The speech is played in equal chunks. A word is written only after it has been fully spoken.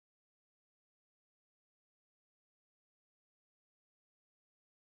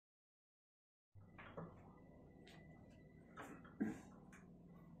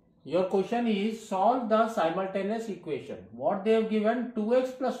Your question is solve the simultaneous equation. What they have given,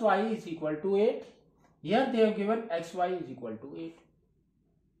 2x plus y is equal to 8. Here they have given xy is equal to 8.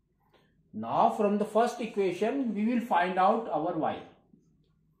 Now from the first equation we will find out our y.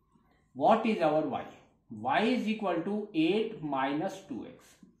 What is our y? Y is equal to 8 minus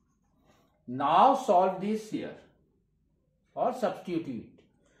 2x. Now solve this here or substitute it.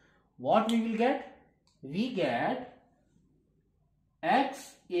 What we will get? We get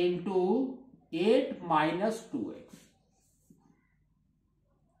x into 8 minus 2x.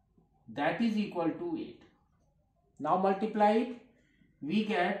 That is equal to 8. Now multiply it. We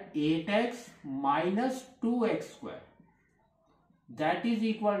get 8x minus 2x square. That is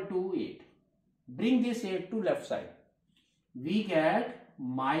equal to 8. Bring this 8 to left side. We get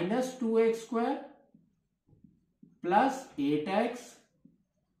minus 2x square plus 8x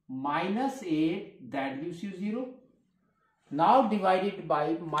minus 8, that gives you 0. Now divide it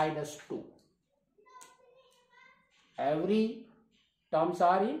by minus 2. Every terms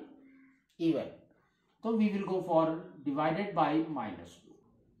are in even. So we will go for divided by minus 2.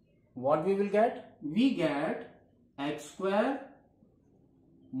 What we will get? We get x square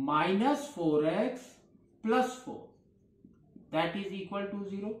minus 4x plus 4. That is equal to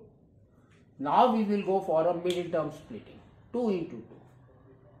 0. Now we will go for a middle term splitting. 2 into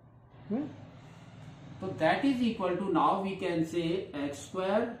 2. So that is equal to, now we can say x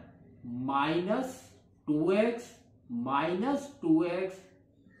square minus 2x minus 2x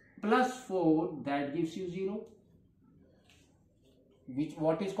plus 4, that gives you 0.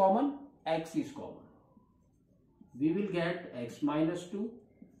 What is common? X is common. We will get x minus 2.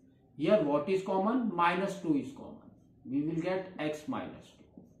 Here what is common? Minus 2 is common. We will get x minus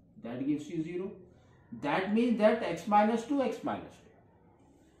 2. That gives you 0. That means that x minus 2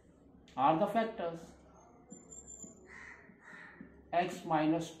 are the factors. X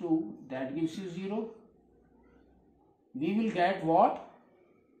minus 2, that gives you 0. We will get what?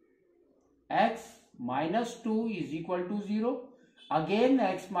 X minus 2 is equal to 0. Again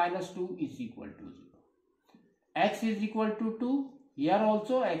x minus 2 is equal to 0. X is equal to 2. Here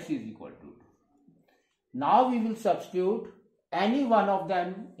also x is equal to 2. Now we will substitute any one of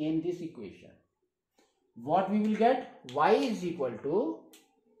them in this equation. What we will get? Y is equal to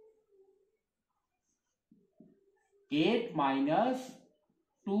 8 minus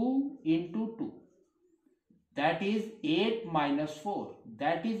 2 into 2. That is 8 minus 4.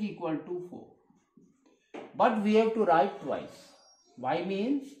 That is equal to 4. But we have to write twice. Y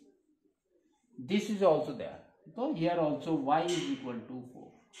means this is also there. So here also y is equal to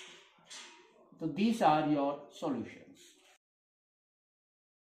 4. So these are your solutions.